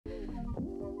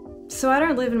So I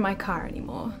don't live in my car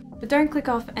anymore. But don't click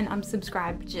off and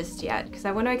unsubscribe just yet, because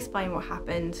I want to explain what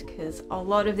happened, because a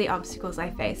lot of the obstacles I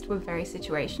faced were very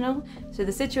situational, so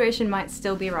the situation might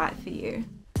still be right for you.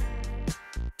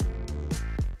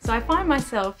 So I find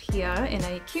myself here in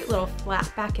a cute little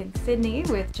flat back in Sydney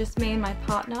with just me and my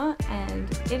partner, and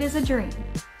it is a dream.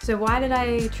 So why did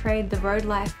I trade the road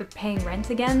life for paying rent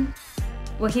again?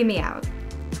 Well, hear me out.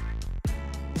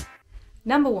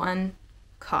 Number one,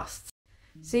 costs.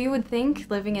 So you would think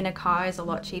living in a car is a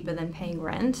lot cheaper than paying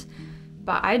rent,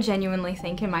 but I genuinely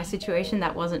think in my situation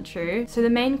that wasn't true. So the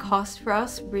main cost for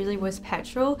us really was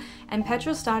petrol, and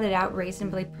petrol started out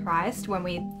reasonably priced when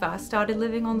we first started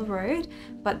living on the road,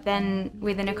 but then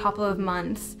within a couple of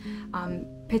months,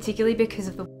 particularly because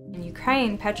of the war in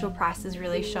Ukraine, petrol prices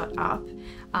really shot up.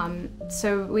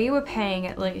 So we were paying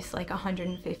at least like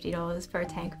 $150 for a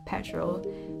tank of petrol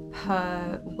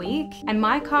per week. And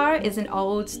my car is an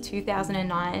old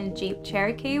 2009 Jeep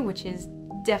Cherokee, which is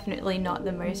definitely not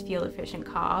the most fuel efficient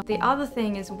car. The other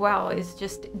thing as well is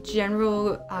just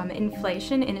general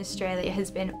inflation in Australia has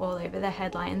been all over the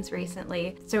headlines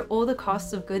recently. So all the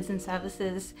costs of goods and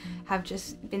services have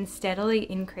just been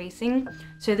steadily increasing.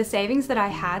 So the savings that I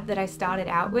had that I started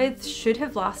out with should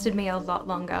have lasted me a lot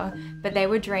longer, but they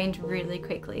were drained really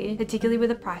quickly, particularly with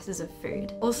the prices of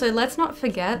food. Also, let's not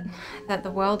forget that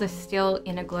the world is still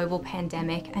in a global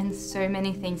pandemic and so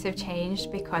many things have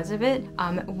changed because of it.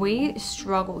 We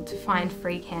struggled to find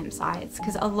free campsites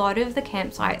because a lot of the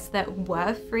campsites that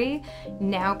were free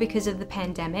now, because of the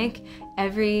pandemic,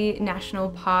 every national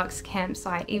parks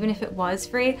campsite, even if it was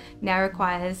free, now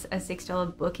requires a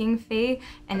 $6 booking fee,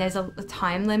 and there's a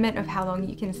time limit of how long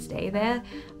you can stay there,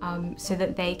 so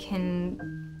that they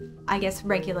can, I guess,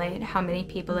 regulate how many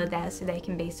people are there so they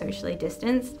can be socially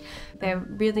distanced. They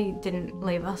really didn't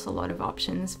leave us a lot of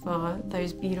options for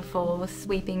those beautiful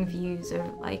sweeping views of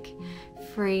like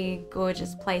free,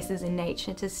 gorgeous places in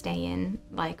nature to stay in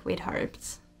like we'd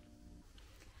hoped.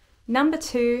 Number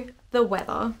two, the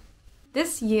weather.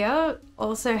 This year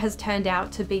also has turned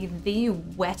out to be the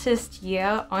wettest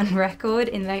year on record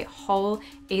in the whole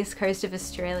east coast of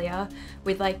Australia,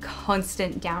 with like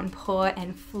constant downpour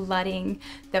and flooding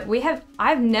that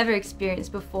I've never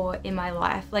experienced before in my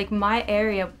life. Like my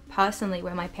area personally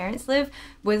where my parents live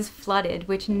was flooded,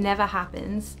 which never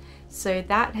happens. So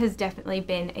that has definitely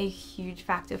been a huge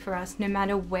factor for us. No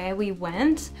matter where we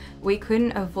went, we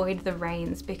couldn't avoid the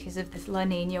rains because of this La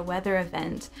Nina weather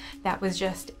event that was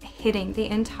just hitting the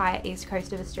entire east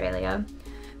coast of Australia.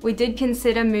 We did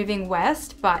consider moving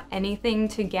west, but anything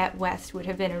to get west would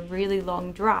have been a really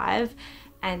long drive,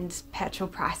 and petrol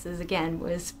prices again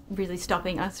was really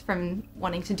stopping us from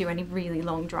wanting to do any really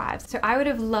long drives. So I would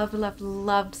have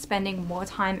loved spending more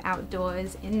time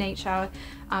outdoors in nature,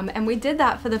 and we did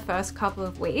that for the first couple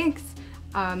of weeks,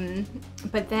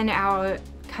 but then our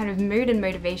kind of mood and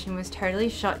motivation was totally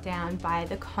shut down by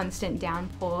the constant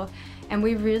downpour, and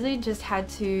we really just had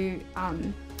to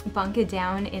bunker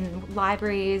down in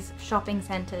libraries, shopping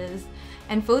centers,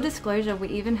 and full disclosure, we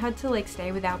even had to like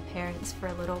stay with our parents for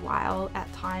a little while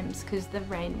at times because the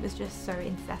rain was just so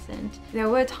incessant. There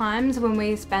were times when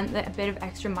we spent a bit of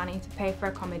extra money to pay for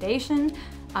accommodation,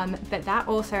 but that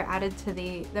also added to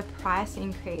the price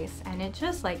increase, and it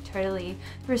just like totally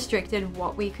restricted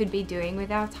what we could be doing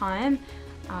with our time,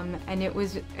 and it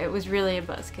was really a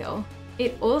buzzkill.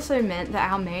 It also meant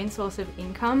that our main source of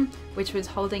income, which was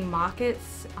holding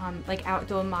markets, like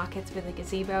outdoor markets with a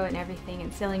gazebo and everything,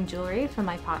 and selling jewelry for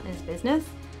my partner's business,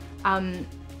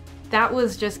 that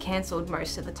was just cancelled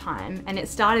most of the time. And it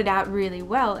started out really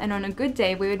well, and on a good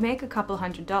day we would make a couple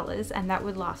 $100, and that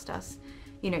would last us,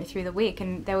 you know, through the week.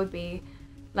 And there would be,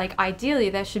 like,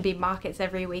 ideally there should be markets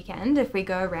every weekend if we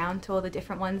go around to all the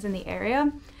different ones in the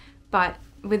area, but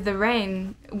with the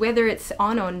rain, whether it's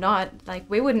on or not, like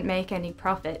we wouldn't make any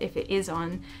profit if it is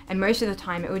on, and most of the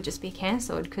time it would just be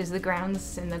cancelled because the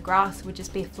grounds and the grass would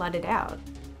just be flooded out.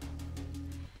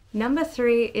 Number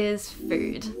three is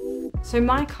food. So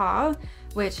my car,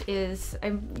 which is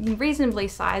a reasonably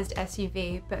sized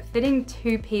SUV, but fitting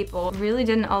 2 people really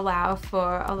didn't allow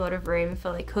for a lot of room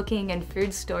for like cooking and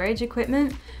food storage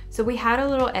equipment. So we had a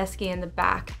little esky in the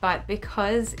back, but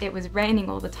because it was raining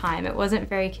all the time, it wasn't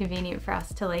very convenient for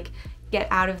us to like get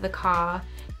out of the car,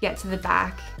 get to the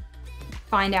back,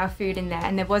 find our food in there,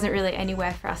 and there wasn't really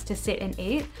anywhere for us to sit and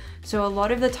eat. So a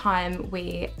lot of the time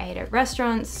we ate at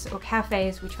restaurants or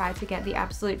cafes. We tried to get the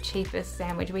absolute cheapest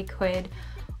sandwich we could,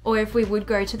 or if we would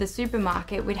go to the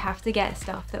supermarket, we'd have to get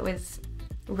stuff that was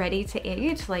ready to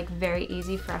eat, like very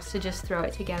easy for us to just throw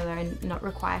it together and not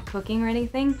require cooking or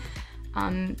anything.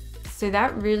 So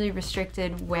that really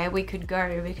restricted where we could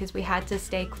go because we had to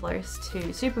stay close to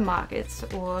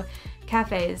supermarkets or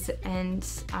cafes, and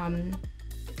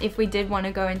if we did want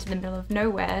to go into the middle of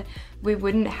nowhere, we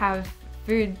wouldn't have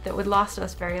food that would last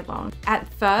us very long.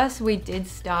 At first, we did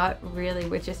start really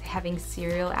with just having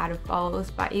cereal out of bowls,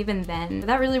 but even then,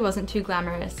 that really wasn't too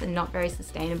glamorous and not very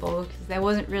sustainable because there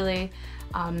wasn't really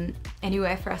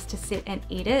anywhere for us to sit and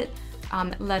eat it,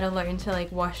 let alone to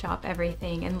like wash up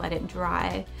everything and let it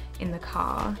dry in the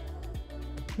car.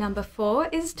 Number 4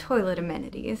 is toilet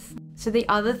amenities. So the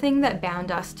other thing that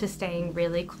bound us to staying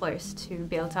really close to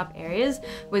built up areas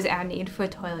was our need for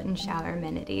toilet and shower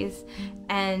amenities.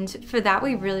 And for that,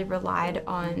 we really relied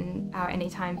on our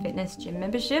Anytime Fitness gym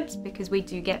memberships because we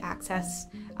do get access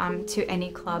to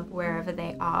any club wherever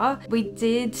they are. We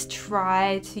did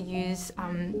try to use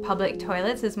public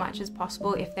toilets as much as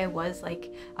possible if there was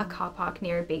like a car park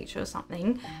near a beach or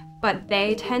something, but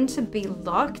they tend to be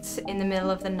locked in the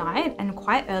middle of the night and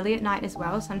quite early at night as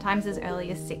well, sometimes as early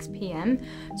as 6 p.m.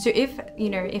 So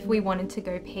if we wanted to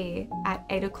go pee at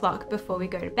 8 o'clock before we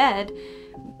go to bed,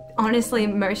 honestly,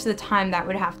 most of the time that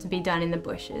would have to be done in the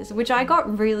bushes, which I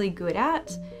got really good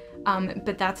at.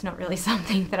 But that's not really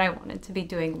something that I wanted to be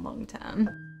doing long term.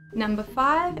 Number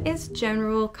 5 is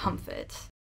general comfort.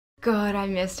 God, I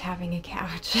missed having a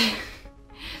couch.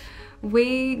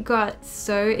 We got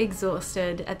so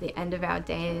exhausted at the end of our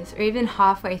days, or even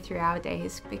halfway through our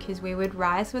days, because we would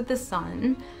rise with the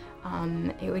sun.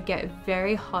 It would get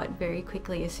very hot very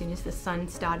quickly as soon as the sun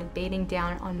started beating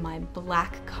down on my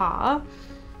black car.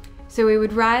 So we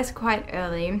would rise quite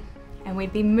early, and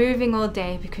we'd be moving all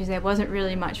day because there wasn't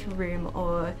really much room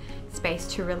or space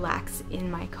to relax in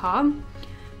my car.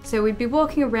 So we'd be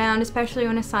walking around, especially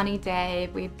on a sunny day.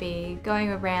 We'd be going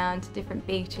around to different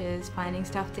beaches, finding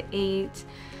stuff to eat.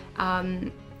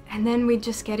 And then we'd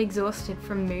just get exhausted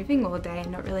from moving all day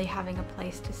and not really having a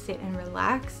place to sit and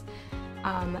relax.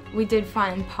 We did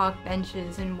find park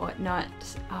benches and whatnot,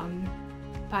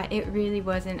 but it really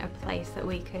wasn't a place that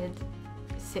we could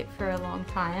sit for a long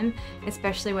time,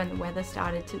 especially when the weather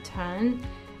started to turn.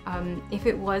 If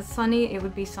it was sunny, it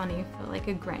would be sunny for like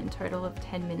a grand total of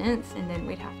 10 minutes, and then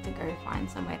we'd have to go find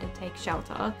somewhere to take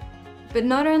shelter. But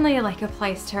not only like a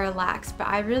place to relax, but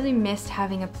I really missed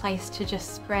having a place to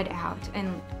just spread out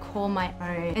and call my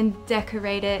own and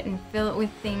decorate it and fill it with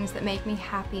things that make me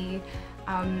happy.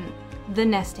 The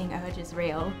nesting urge is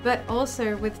real, but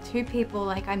also with 2 people,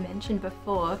 like I mentioned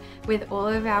before, with all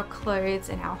of our clothes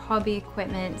and our hobby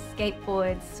equipment,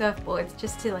 skateboards, surfboards,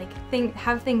 just to like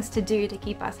have things to do to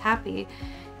keep us happy.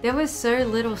 There was so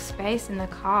little space in the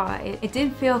car. It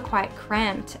did feel quite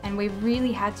cramped, and we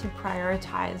really had to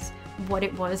prioritize what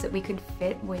it was that we could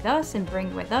fit with us and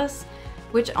bring with us,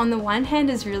 which on the one hand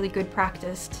is really good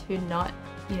practice to not,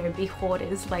 be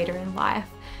hoarders later in life.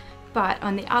 But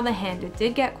on the other hand, it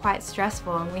did get quite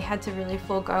stressful, and we had to really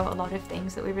forego a lot of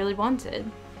things that we really wanted.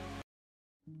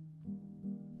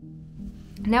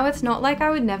 Now, it's not like I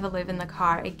would never live in the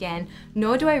car again,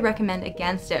 nor do I recommend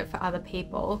against it for other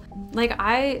people. Like,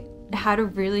 I had a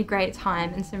really great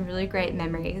time and some really great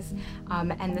memories,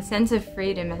 and the sense of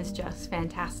freedom is just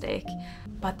fantastic.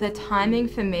 But the timing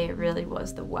for me really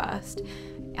was the worst.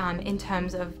 In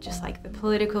terms of just like the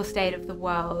political state of the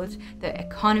world, the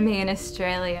economy in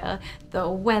Australia, the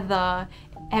weather,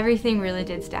 everything really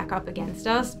did stack up against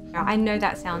us. I know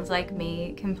that sounds like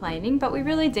me complaining, but we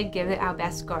really did give it our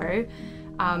best go.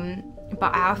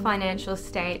 But our financial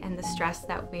state and the stress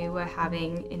that we were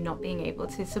having in not being able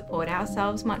to support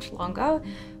ourselves much longer,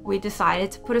 we decided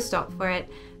to put a stop for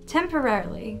it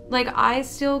temporarily. Like, I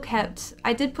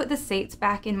did put the seats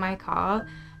back in my car,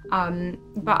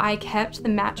 but I kept the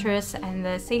mattress and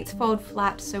the seats fold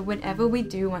flat, so whenever we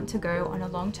do want to go on a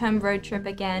long-term road trip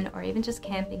again, or even just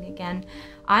camping again,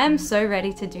 I am so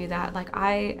ready to do that. Like,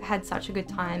 I had such a good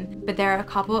time, but there are a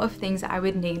couple of things that I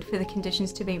would need for the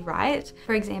conditions to be right.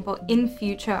 For example, in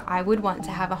future, I would want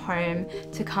to have a home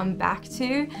to come back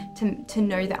to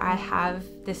know that I have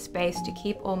this space to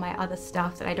keep all my other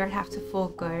stuff, that I don't have to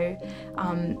forego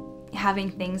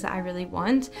having things that I really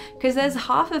want, because there's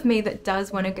half of me that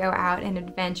does want to go out and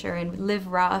adventure and live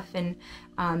rough and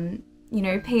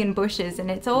pee in bushes,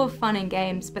 and it's all fun and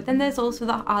games, but then there's also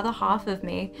the other half of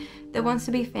me that wants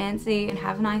to be fancy and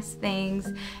have nice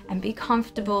things and be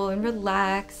comfortable and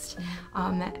relaxed,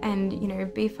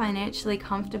 and be financially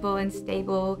comfortable and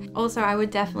stable. Also, I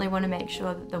would definitely want to make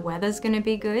sure that the weather's going to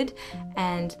be good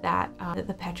and that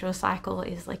the petrol cycle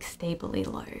is like stably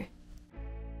low.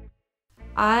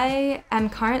 I am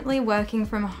currently working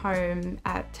from home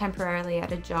temporarily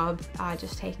at a job,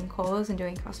 just taking calls and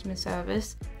doing customer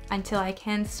service. until I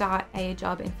can start a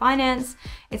job in finance.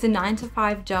 It's a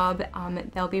 9-to-5 job.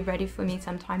 They'll be ready for me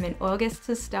sometime in August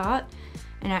to start.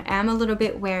 And I am a little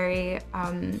bit wary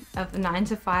of the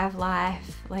 9-to-5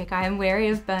 life. Like, I am wary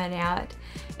of burnout.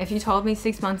 If you told me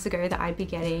 6 months ago that I'd be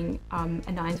getting a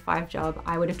 9-to-5 job,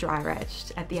 I would have dry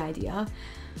retched at the idea.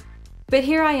 But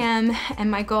here I am,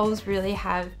 and my goals really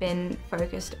have been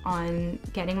focused on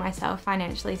getting myself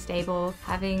financially stable,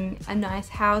 having a nice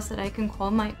house that I can call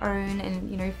my own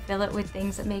and, you know, fill it with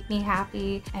things that make me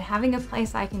happy, and having a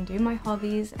place I can do my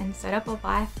hobbies and set up a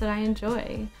life that I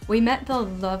enjoy. We met the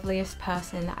loveliest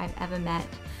person that I've ever met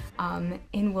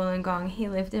in Wollongong. He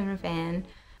lived in a van,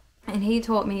 and he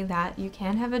taught me that you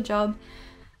can have a job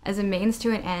as a means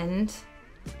to an end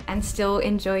and still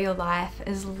enjoy your life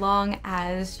as long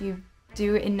as you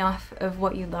do enough of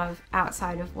what you love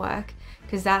outside of work,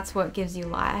 because that's what gives you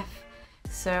life.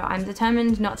 So I'm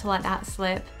determined not to let that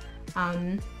slip.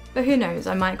 But who knows,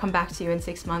 I might come back to you in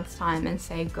 6 months' time and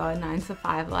say, God,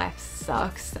 9-to-5 life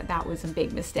sucks. That was a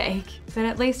big mistake. But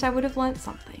at least I would have learned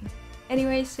something.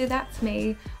 Anyway, so that's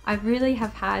me. I really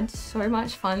have had so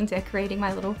much fun decorating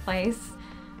my little place.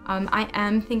 I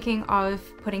am thinking of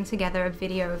putting together a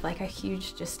video of like a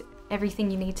huge, just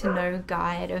everything you need to know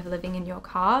guide of living in your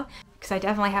car, because I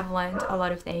definitely have learned a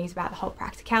lot of things about the whole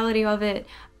practicality of it,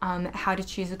 how to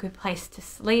choose a good place to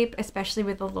sleep, especially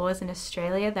with the laws in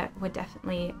Australia that were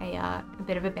definitely a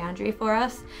bit of a boundary for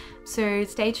us. So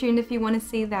stay tuned if you want to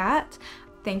see that.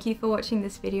 Thank you for watching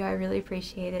this video, I really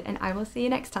appreciate it, and I will see you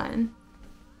next time.